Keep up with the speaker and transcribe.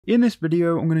In this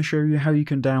video, I'm going to show you how you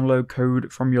can download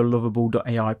code from your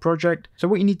Lovable.ai project. So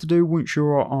what you need to do once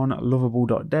you're on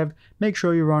Lovable.dev, make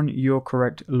sure you're on your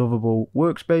correct Lovable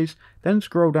workspace, then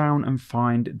scroll down and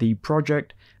find the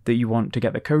project that you want to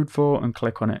get the code for and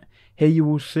click on it. Here you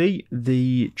will see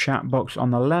the chat box on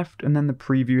the left and then the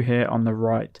preview here on the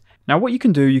right. Now what you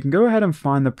can do, you can go ahead and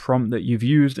find the prompt that you've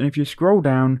used, and if you scroll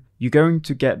down, you're going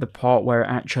to get the part where it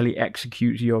actually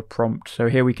executes your prompt. So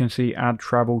here we can see add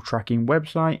travel tracking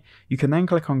website. You can then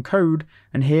click on code,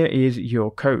 and here is your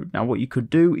code. Now what you could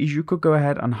do is you could go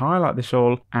ahead and highlight this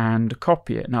all and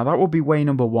copy it. Now that will be way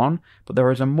number one, but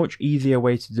there is a much easier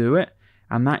way to do it,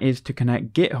 and that is to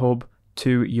connect GitHub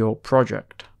to your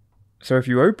project. So if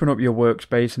you open up your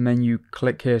workspace and then you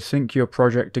click here, sync your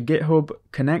project to GitHub,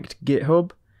 connect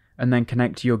GitHub, and then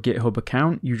connect to your GitHub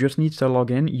account, you just need to log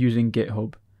in using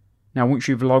GitHub. Now once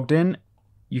you've logged in,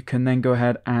 you can then go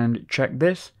ahead and check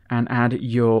this and add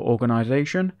your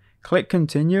organization, click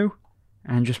continue,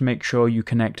 and just make sure you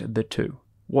connect the two.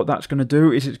 What that's going to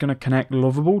do is it's going to connect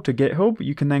Lovable to GitHub.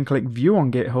 You can then click view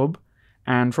on GitHub,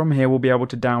 and from here we'll be able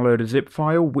to download a zip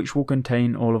file which will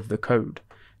contain all of the code.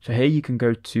 So here you can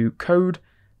go to code,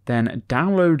 then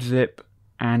download zip,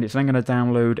 and it's then going to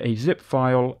download a zip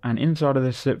file, and inside of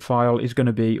this zip file is going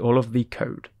to be all of the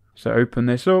code. So open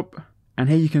this up, and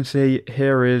here you can see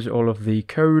here is all of the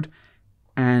code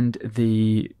and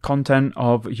the content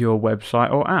of your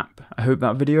website or app. I hope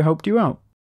that video helped you out.